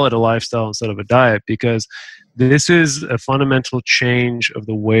we call it a lifestyle instead of a diet, because this is a fundamental change of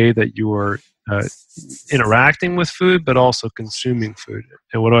the way that you are interacting with food, but also consuming food.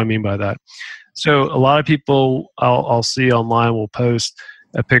 And what do I mean by that? So a lot of people I'll see online will post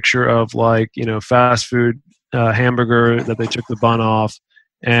a picture of fast food hamburger that they took the bun off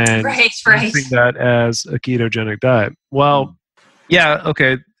and using that as a ketogenic diet. Well, yeah,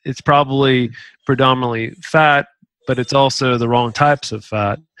 okay, it's probably predominantly fat, but it's also the wrong types of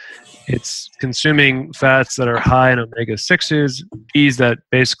fat. It's consuming fats that are high in omega-6s, cheese that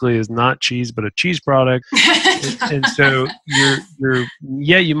basically is not cheese, but a cheese product. and so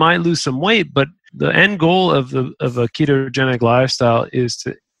you might lose some weight, but the end goal of a ketogenic lifestyle is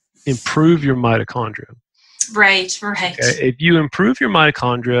to improve your mitochondria. Right. Okay? If you improve your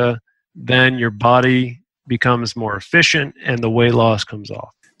mitochondria, then your body becomes more efficient and the weight loss comes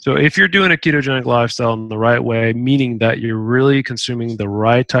off. So if you're doing a ketogenic lifestyle in the right way, meaning that you're really consuming the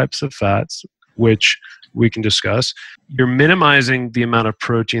right types of fats, which we can discuss, you're minimizing the amount of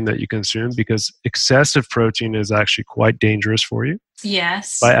protein that you consume, because excessive protein is actually quite dangerous for you.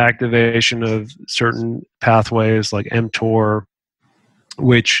 Yes. By activation of certain pathways like mTOR,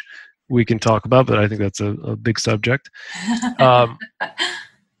 which we can talk about, but I think that's a big subject.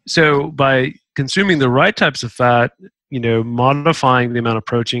 So by consuming the right types of fat, modifying the amount of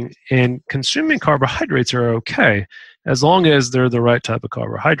protein, and consuming carbohydrates are okay as long as they're the right type of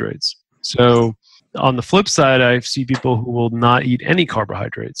carbohydrates. So on the flip side, I see people who will not eat any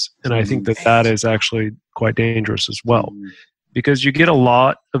carbohydrates. And I think that is actually quite dangerous as well, because you get a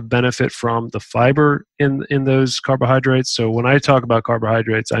lot of benefit from the fiber in those carbohydrates. So when I talk about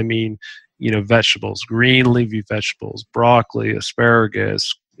carbohydrates, I mean, vegetables, green leafy vegetables, broccoli,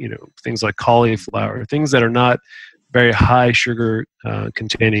 asparagus, things like cauliflower, things that are not very high sugar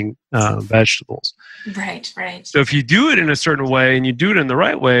containing vegetables. Right. So if you do it in a certain way and you do it in the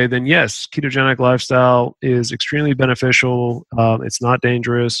right way, then yes, ketogenic lifestyle is extremely beneficial. It's not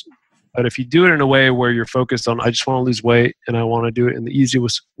dangerous. But if you do it in a way where you're focused on, I just want to lose weight and I want to do it in the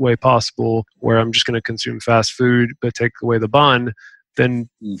easiest way possible, where I'm just going to consume fast food but take away the bun, then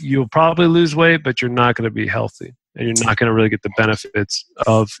you'll probably lose weight, but you're not going to be healthy. And you're not going to really get the benefits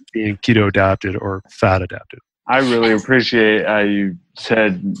of being keto adapted or fat adapted. I really appreciate how you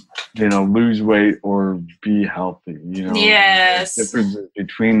said, lose weight or be healthy. Yes. Differences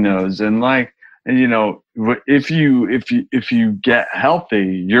between those, and if you get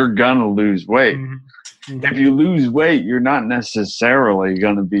healthy, you're gonna lose weight. Mm-hmm. If you lose weight, you're not necessarily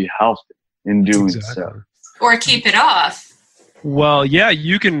gonna be healthy in doing so, or keep it off. Well, yeah,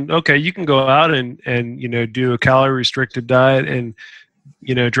 you can go out and do a calorie restricted diet and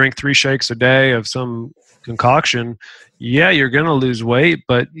drink 3 shakes a day of some concoction. Yeah, you're going to lose weight,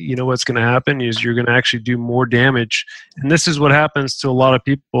 but what's going to happen is you're going to actually do more damage. And this is what happens to a lot of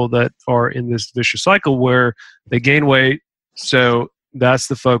people that are in this vicious cycle where they gain weight. So that's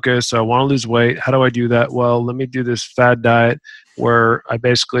the focus. So I want to lose weight. How do I do that? Well, let me do this fad diet where I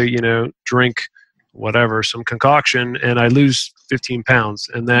basically, drink whatever, some concoction, and I lose 15 pounds.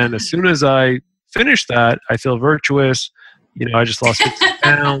 And then as soon as I finish that, I feel virtuous. I just lost 15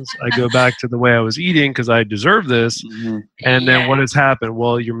 pounds. I go back to the way I was eating because I deserve this. Mm-hmm. And then what has happened?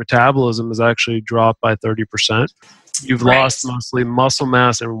 Well, your metabolism has actually dropped by 30%. You've lost mostly muscle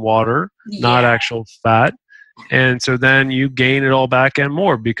mass and water, not actual fat. And so then you gain it all back and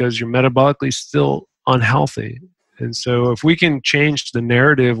more because you're metabolically still unhealthy. And so if we can change the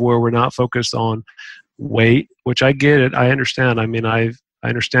narrative where we're not focused on weight, which I get it, I understand. I mean, I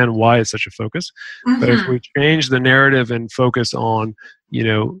understand why it's such a focus. Mm-hmm. But if we change the narrative and focus on,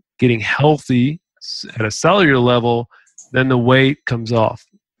 getting healthy at a cellular level, then the weight comes off.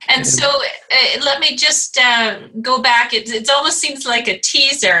 And so let me just go back. It almost seems like a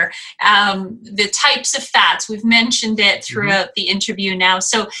teaser. The types of fats, we've mentioned it throughout the interview now.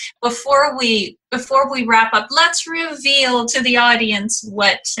 So before we wrap up, let's reveal to the audience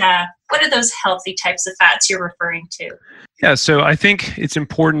what are those healthy types of fats you're referring to? Yeah, so I think it's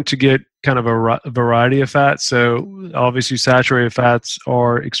important to get kind of a variety of fats. So obviously saturated fats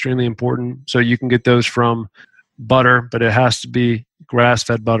are extremely important. So you can get those from butter, but it has to be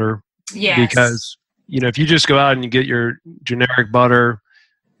grass-fed butter. Yes. Because, if you just go out and you get your generic butter,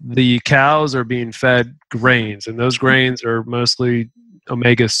 the cows are being fed grains, and those grains are mostly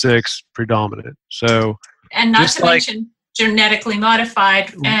omega-6 predominant. So, and not to mention genetically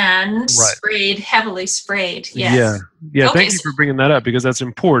modified and heavily sprayed. Yes. Yeah. Okay, thank you for bringing that up, because that's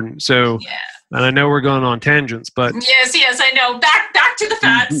important. So, and I know we're going on tangents, but yes, I know. Back to the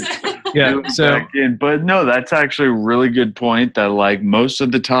fats. But no, that's actually a really good point. That like most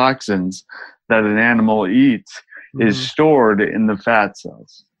of the toxins that an animal eats is stored in the fat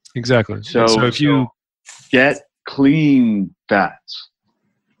cells. Exactly. So if you get clean fats,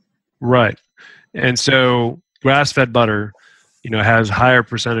 right, and so grass-fed butter, has higher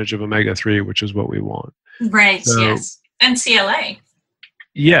percentage of omega-3, which is what we want. Right. So, yes, and CLA.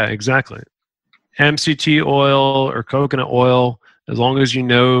 Yeah, exactly. MCT oil or coconut oil, as long as you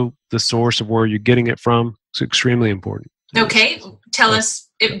know the source of where you're getting it from, it's extremely important. Okay, tell us.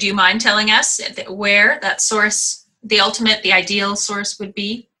 Do you mind telling us where that source, the ideal source would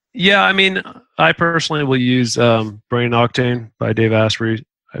be? Yeah, I mean, I personally will use Brain Octane by Dave Asprey.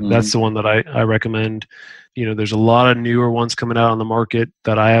 That's the one that I recommend. There's a lot of newer ones coming out on the market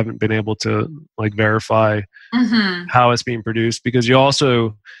that I haven't been able to verify how it's being produced, because you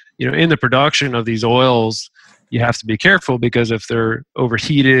also, in the production of these oils, you have to be careful, because if they're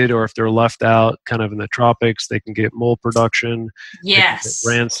overheated or if they're left out kind of in the tropics, they can get mold production. Yes.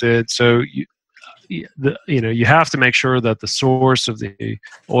 Rancid. So you have to make sure that the source of the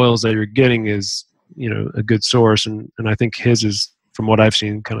oils that you're getting is, a good source. And I think his is, from what I've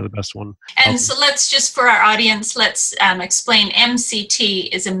seen, kind of the best one. And so let's just, for our audience, let's explain. MCT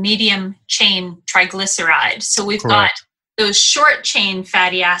is a medium chain triglyceride. So we've got those short chain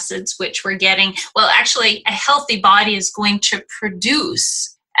fatty acids, which we're getting, actually a healthy body is going to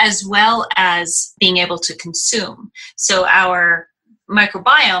produce as well as being able to consume. So our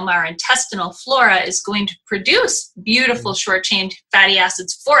microbiome, our intestinal flora, is going to produce beautiful short chain fatty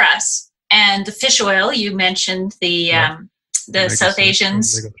acids for us. And the fish oil, you mentioned the South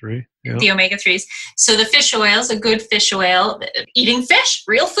Asians, omega-3, the omega-3s. So the fish oil is a good fish oil. Eating fish,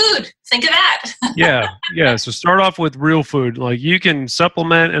 real food. Think of that. Yeah. So start off with real food. Like, you can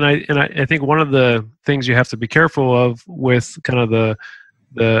supplement, and I think one of the things you have to be careful of with kind of the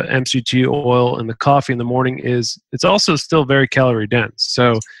MCT oil and the coffee in the morning is it's also still very calorie dense.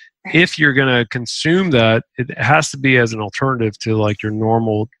 So if you're going to consume that, it has to be as an alternative to your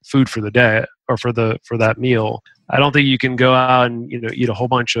normal food for the day or for that meal. I don't think you can go out and eat a whole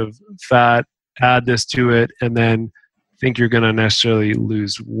bunch of fat, add this to it, and then think you're going to necessarily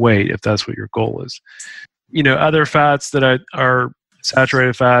lose weight if that's what your goal is. Other fats that are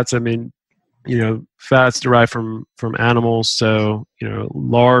saturated fats. I mean, fats derived from animals. So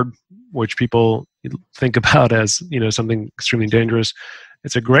lard, which people think about as something extremely dangerous.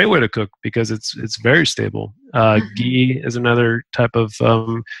 It's a great way to cook because it's very stable. Ghee is another type of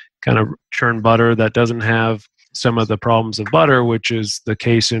kind of churned butter that doesn't have some of the problems of butter, which is the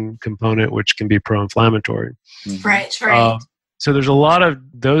casein component, which can be pro-inflammatory. Right. So there's a lot of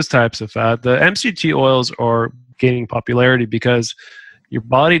those types of fat. The MCT oils are gaining popularity because your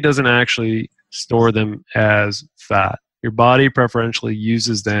body doesn't actually store them as fat. Your body preferentially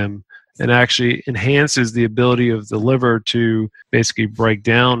uses them and actually enhances the ability of the liver to basically break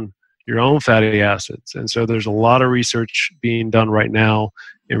down your own fatty acids. And so there's a lot of research being done right now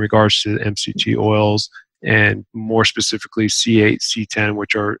in regards to MCT oils, and more specifically C8, C10,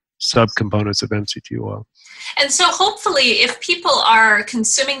 which are subcomponents of MCT oil. And so hopefully if people are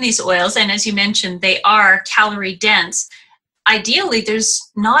consuming these oils, and as you mentioned, they are calorie dense, ideally there's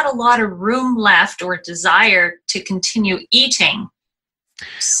not a lot of room left or desire to continue eating.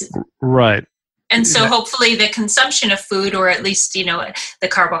 Right. And so hopefully the consumption of food, or at least, the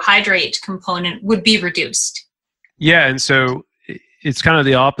carbohydrate component, would be reduced. Yeah. And so it's kind of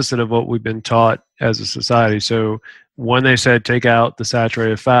the opposite of what we've been taught as a society. So when they said take out the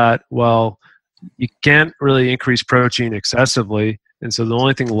saturated fat, well, you can't really increase protein excessively. And so the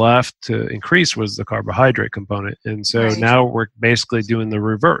only thing left to increase was the carbohydrate component. And so now we're basically doing the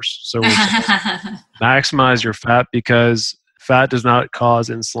reverse. So we're maximize your fat, because fat does not cause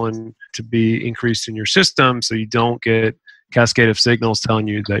insulin to be increased in your system, so you don't get cascade of signals telling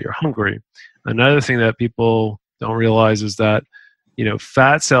you that you're hungry. Another thing that people don't realize is that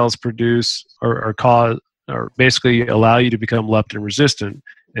fat cells produce or basically allow you to become leptin resistant,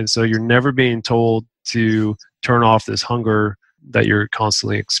 and so you're never being told to turn off this hunger that you're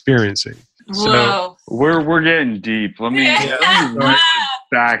constantly experiencing. Whoa. So we're getting deep. Let me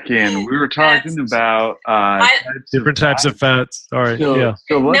back in. We were talking about different types of fats. All right. So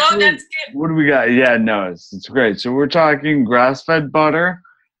no, that's good. What do we got? Yeah, no, it's great. So we're talking grass-fed butter,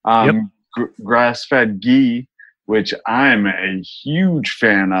 grass-fed ghee, which I'm a huge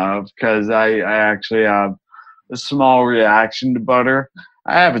fan of because I actually have a small reaction to butter.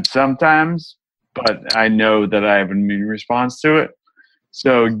 I have it sometimes, but I know that I have an immune response to it.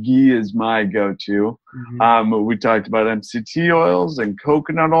 So ghee is my go-to. We talked about MCT oils and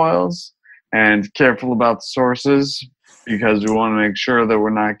coconut oils, and careful about the sources because we want to make sure that we're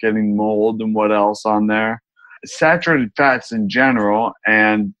not getting mold and what else on there. Saturated fats in general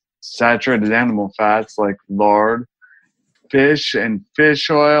and saturated animal fats like lard, fish and fish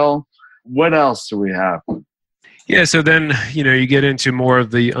oil. What else do we have? Yeah, so then, you get into more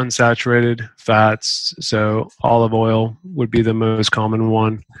of the unsaturated fats. So olive oil would be the most common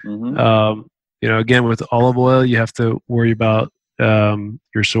one. Again, with olive oil, you have to worry about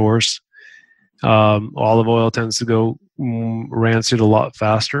your source. Olive oil tends to go rancid a lot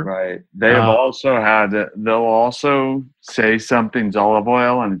faster. Right. They'll also say something's olive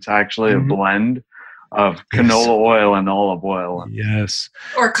oil, and it's actually a blend of canola oil and olive oil. Yes.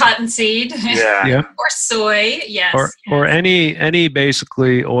 Or cottonseed. Yeah. Or soy. Yes. Or any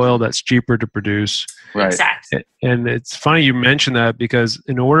basically oil that's cheaper to produce. Right. Exactly. And it's funny you mentioned that because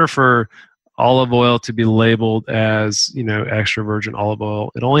in order for olive oil to be labeled as, extra virgin olive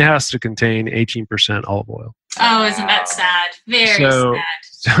oil, it only has to contain 18% olive oil. Oh, isn't that sad? Very sad.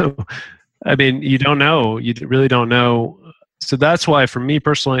 So, I mean, you don't know. You really don't know. So that's why, for me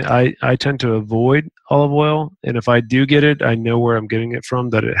personally, I tend to avoid olive oil. And if I do get it, I know where I'm getting it from,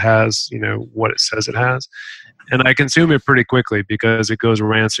 that it has, what it says it has. And I consume it pretty quickly because it goes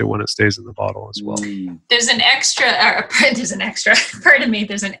rancid when it stays in the bottle as well. There's an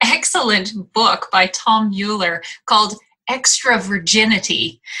excellent book by Tom Mueller called Extra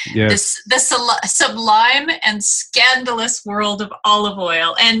Virginity, the sublime and scandalous world of olive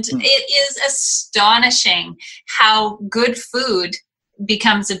oil. And it is astonishing how good food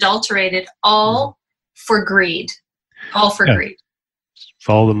becomes adulterated all for greed. All for greed.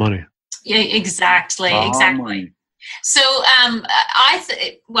 Follow the money. Yeah, exactly. So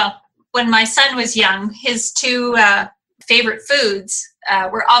when my son was young, his two favorite foods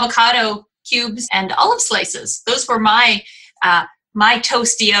were avocado cubes and olive slices. Those were my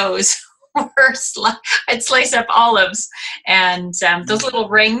Tostios. I'd slice up olives, and those little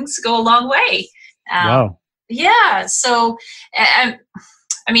rings go a long way. Wow. Yeah. So, I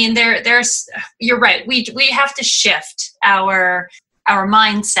mean, there's. You're right. We have to shift our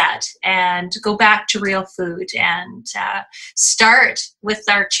mindset and go back to real food and start with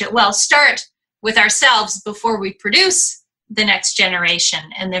ourselves before we produce the next generation,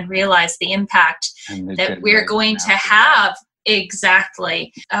 and then realize the impact that we're going to have.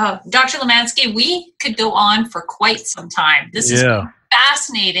 Exactly. Dr. Lemansky, we could go on for quite some time. This is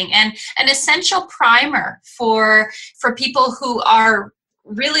fascinating and an essential primer for people who are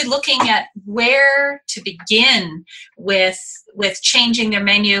really looking at where to begin with changing their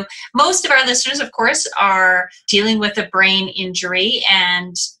menu. Most of our listeners, of course, are dealing with a brain injury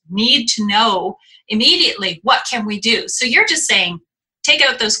and need to know immediately, what can we do? So you're just saying, take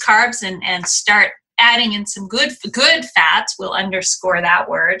out those carbs and start adding in some good fats. We'll underscore that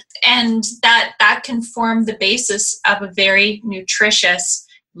word. And that can form the basis of a very nutritious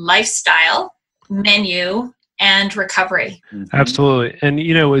lifestyle, menu, and recovery. Absolutely. And,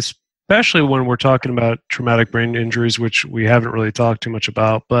 especially when we're talking about traumatic brain injuries, which we haven't really talked too much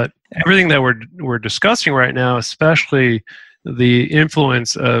about, but everything that we're discussing right now, especially the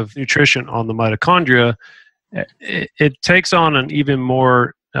influence of nutrition on the mitochondria, it takes on an even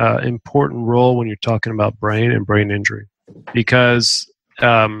more important role when you're talking about brain and brain injury, because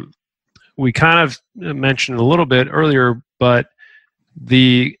we kind of mentioned a little bit earlier, but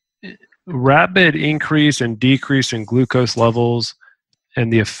the rapid increase and decrease in glucose levels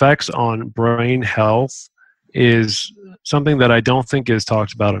and the effects on brain health is something that I don't think is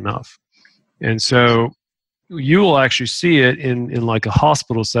talked about enough. And so you will actually see it in like a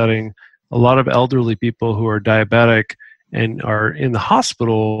hospital setting. A lot of elderly people who are diabetic and are in the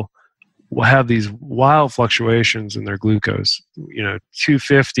hospital will have these wild fluctuations in their glucose,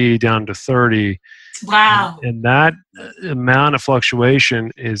 250 down to 30. Wow. And that amount of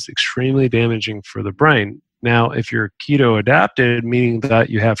fluctuation is extremely damaging for the brain. Now, if you're keto adapted, meaning that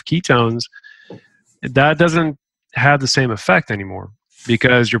you have ketones, that doesn't have the same effect anymore,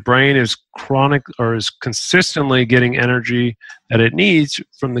 because your brain is consistently getting energy that it needs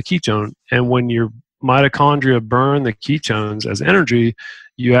from the ketone. And when your mitochondria burn the ketones as energy,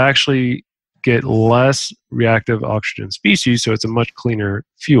 you actually get less reactive oxygen species, so it's a much cleaner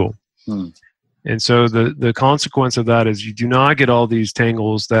fuel. And so the consequence of that is you do not get all these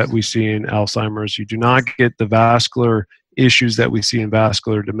tangles that we see in Alzheimer's. You do not get the vascular issues that we see in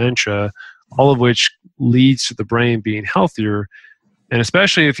vascular dementia, all of which leads to the brain being healthier. And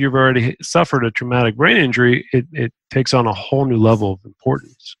especially if you've already suffered a traumatic brain injury, it takes on a whole new level of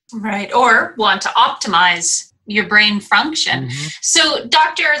importance. Right, or want to optimize your brain function. So,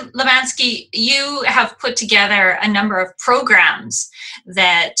 Dr. Lemansky, you have put together a number of programs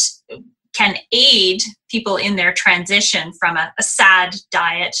that can aid people in their transition from a SAD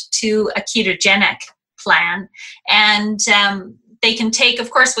diet to a ketogenic plan. And they can take, of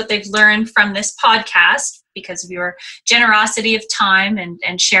course, what they've learned from this podcast because of your generosity of time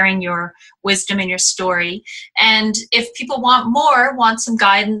and sharing your wisdom and your story. And if people want some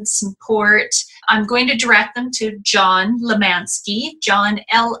guidance, support, I'm going to direct them to John Lemansky, John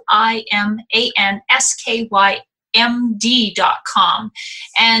LIMANSKYMD.com.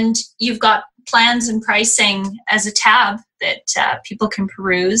 And you've got plans and pricing as a tab that people can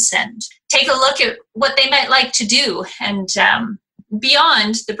peruse and take a look at what they might like to do. And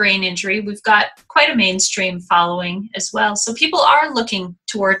beyond the brain injury, we've got quite a mainstream following as well. So people are looking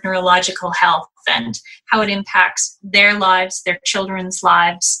toward neurological health and how it impacts their lives, their children's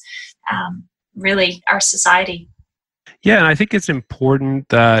lives, really our society. Yeah, and I think it's important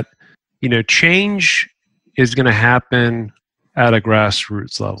that, change is going to happen at a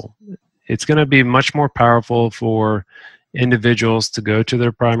grassroots level. It's going to be much more powerful for individuals to go to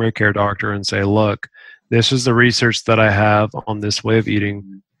their primary care doctor and say, look, this is the research that I have on this way of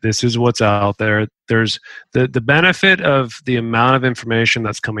eating. This is what's out there. There's the benefit of the amount of information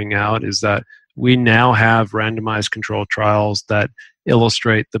that's coming out is that we now have randomized controlled trials that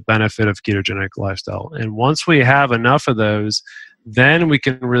illustrate the benefit of ketogenic lifestyle. And once we have enough of those, then we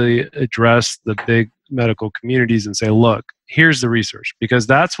can really address the big medical communities and say, look, here's the research. Because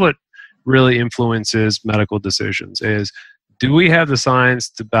that's what really influences medical decisions is, do we have the science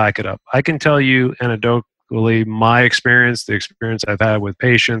to back it up? I can tell you anecdotally my experience, the experience I've had with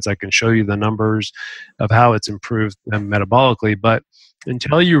patients. I can show you the numbers of how it's improved them metabolically. But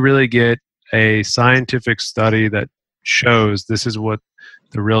until you really get a scientific study that shows this is what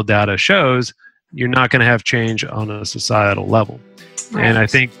the real data shows, you're not going to have change on a societal level. Right. And I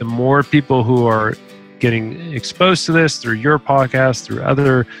think the more people who are getting exposed to this through your podcast, through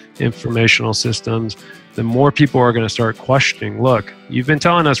other informational systems, the more people are going to start questioning, look, you've been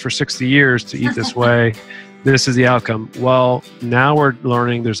telling us for 60 years to eat this way. This is the outcome. Well, now we're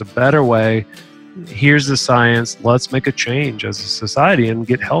learning there's a better way. Here's the science. Let's make a change as a society and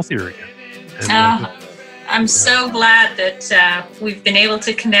get healthier again. And I'm so glad that we've been able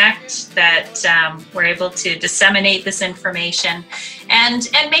to connect, that we're able to disseminate this information and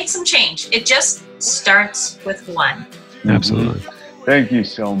make some change. It just starts with one. Absolutely. Thank you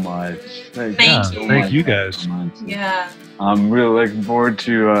so much. Thank you guys. Yeah. I'm really looking forward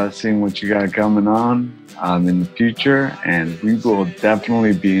to seeing what you got coming on in the future, and we will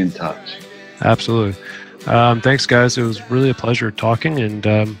definitely be in touch. Absolutely. Thanks, guys. It was really a pleasure talking, and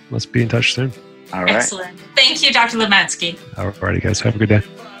let's be in touch soon. All right. Excellent. Thank you, Dr. Lemansky. All righty, guys. Have a good day.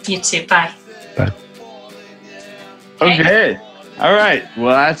 You too. Bye. Bye. Okay. All right. Well,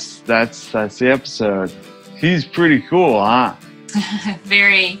 that's the episode. He's pretty cool, huh?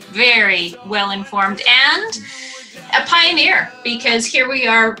 Very, very well informed and a pioneer, because here we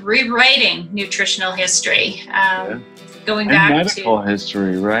are rewriting nutritional history, going back to medical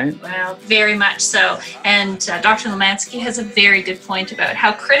history, right? Well, very much so. And Dr. Lemansky has a very good point about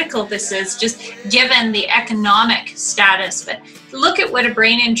how critical this is, just given the economic status. But look at what a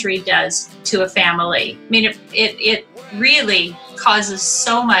brain injury does to a family. I mean, it really causes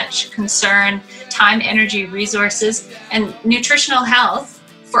so much concern, time, energy, resources, and nutritional health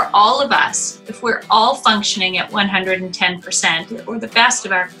for all of us. If we're all functioning at 110% or the best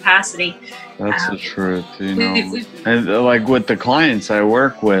of our capacity. That's the truth, and like with the clients I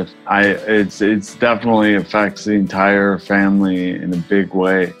work with, it's definitely affects the entire family in a big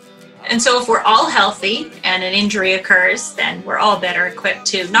way. And so if we're all healthy and an injury occurs, then we're all better equipped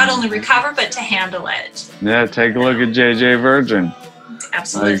to not only recover, but to handle it. Yeah, take a look at JJ Virgin.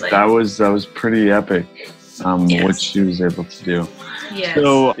 Absolutely. Like, that was pretty epic, yes. what she was able to do. Yes.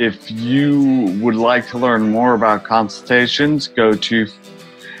 So if you would like to learn more about consultations, go to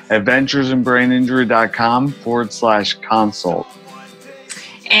adventuresinbraininjury.com/consult.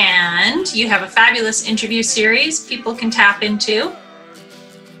 And you have a fabulous interview series people can tap into.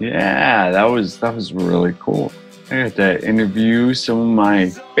 Yeah, that was really cool. I got to interview some of my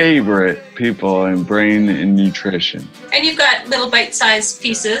favorite people in brain and nutrition. And you've got little bite-sized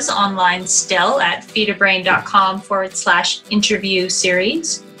pieces online still at feedabrain.com/interview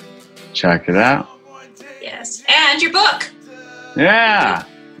series. Check it out. Yes. And your book. Yeah,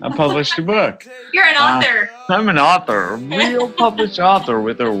 I published a book. You're an author. I'm an author, a real published author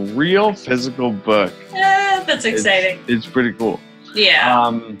with a real physical book. That's exciting. It's pretty cool.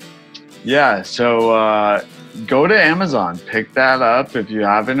 Yeah. So go to Amazon, pick that up if you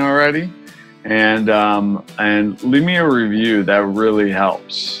haven't already, and leave me a review. That really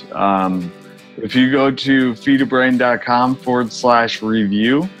helps. If you go to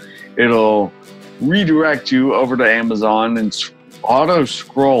feedabrain.com/review, it'll redirect you over to Amazon and auto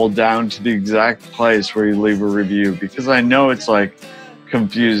scroll down to the exact place where you leave a review, because I know it's like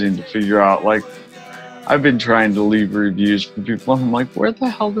confusing to figure out. Like, I've been trying to leave reviews for people, and I'm like, where the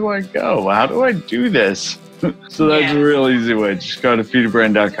hell do I go? How do I do this? So that's a real easy way. Just go to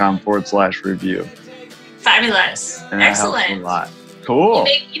feedabrain.com/review. Fabulous. And Excellent. That helps a lot. Cool.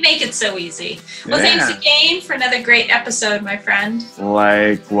 You make it so easy. Well, thanks again for another great episode, my friend.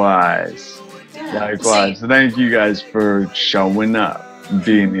 Likewise. Yeah. Likewise. Thank you guys for showing up and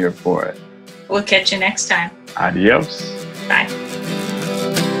being here for it. We'll catch you next time. Adios. Bye.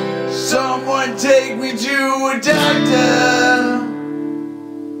 Someone take me to a doctor.